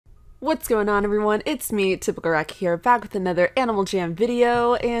What's going on, everyone? It's me, Typical Rack here, back with another Animal Jam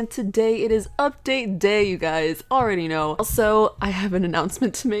video, and today it is update day, you guys already know. Also, I have an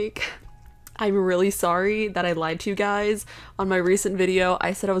announcement to make. I'm really sorry that I lied to you guys. On my recent video,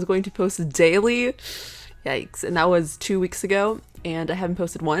 I said I was going to post daily. Yikes, and that was 2 weeks ago, and I haven't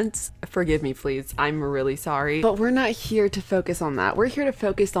posted once. Forgive me, please. I'm really sorry. But we're not here to focus on that. We're here to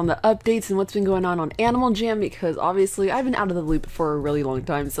focus on the updates and what's been going on Animal Jam, because obviously I've been out of the loop for a really long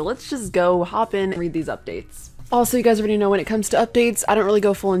time, so let's just go hop in and read these updates. Also, you guys already know when it comes to updates, I don't really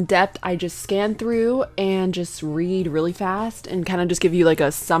go full in depth. I just scan through and just read really fast and kind of just give you like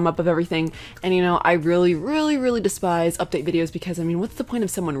a sum up of everything. And you know, I really despise update videos because, I mean, what's the point of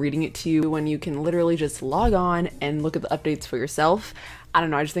someone reading it to you when you can literally just log on and look at the updates for yourself? I don't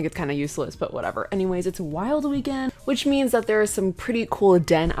know, I just think it's kind of useless, but whatever. Anyways, it's Wild Weekend, which means that there are some pretty cool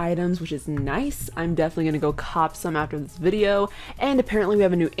den items, which is nice. I'm definitely gonna go cop some after this video. And apparently we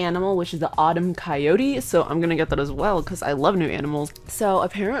have a new animal, which is the Autumn Coyote, so I'm gonna get that as well because I love new animals. So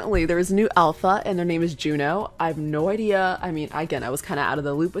apparently there is a new alpha and their name is Juno. I have no idea. I mean, again, I was kind of out of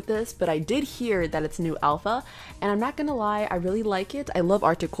the loop with this, but I did hear that it's a new alpha, and I'm not gonna lie, I really like it. I love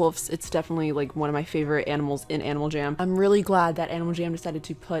Arctic wolves. It's definitely like one of my favorite animals in Animal Jam. I'm really glad that Animal Jam decided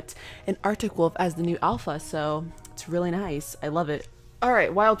to put an Arctic wolf as the new alpha, so it's really nice. I love it.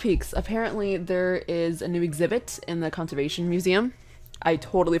 Alright, Wild Peaks. Apparently there is a new exhibit in the Conservation Museum. I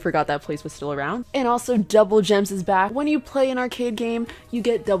totally forgot that place was still around. And also Double Gems is back. When you play an arcade game, you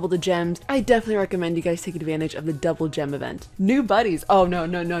get double the gems. I definitely recommend you guys take advantage of the Double Gem event. New buddies. Oh,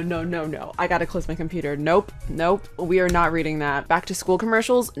 no. I gotta close my computer. Nope. We are not reading that. Back to school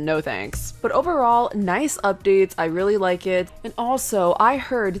commercials? No thanks. But overall, nice updates. I really like it. And also, I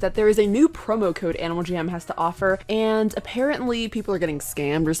heard that there is a new promo code Animal Jam has to offer, and apparently people are getting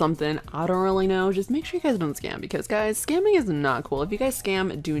scammed or something. I don't really know. Just make sure you guys don't scam, because guys, scamming is not cool. If you guys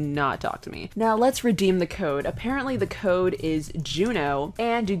scam, do not talk to me. Now let's redeem the code. Apparently the code is Juno,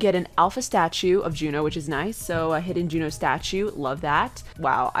 and you get an alpha statue of Juno, which is nice. So a hidden Juno statue, love that.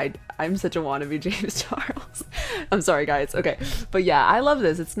 Wow, I'm such a wannabe James Charles. I'm sorry guys. Okay, but yeah, I love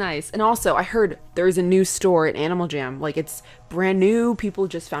this. It's nice. And also I heard there is a new store at Animal Jam. Like, it's brand new. People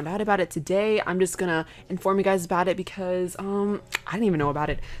just found out about it today. I'm just gonna inform you guys about it because I didn't even know about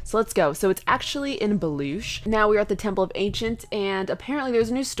it. So let's go. So it's actually in Beluche. Now we're at the Temple of Ancient, and apparently there's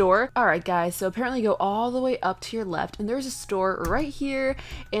a new store. All right guys, so apparently go all the way up to your left and there's a store right here,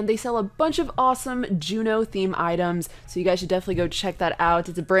 and they sell a bunch of awesome Juno theme items. So you guys should definitely go check that out.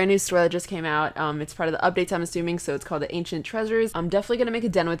 It's a brand new store that just came out. It's part of the updates, I'm assuming, so it's called the Ancient Treasures. I'm definitely gonna make a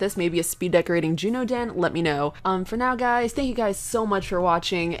den with this, maybe a speed decorating Juno den. Let me know. For now guys, thank you guys so much for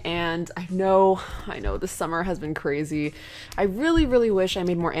watching, and I know the summer has been crazy. I really wish I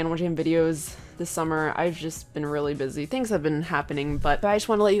made more Animal Jam videos this summer. I've just been really busy. Things have been happening, but I just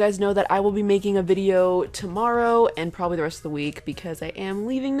want to let you guys know that I will be making a video tomorrow and probably the rest of the week because I am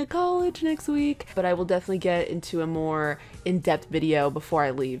leaving to college next week. But I will definitely get into a more in-depth video before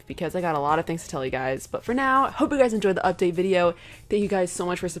I leave because I got a lot of things to tell you guys. But for now, I hope you guys enjoyed the update video. Thank you guys so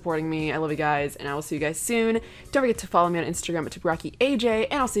much for supporting me. I love you guys, and I will see you guys soon. Don't forget to follow me on Instagram at TypicalRockyAJ,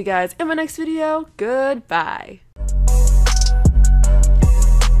 and I'll see you guys in my next video. Goodbye.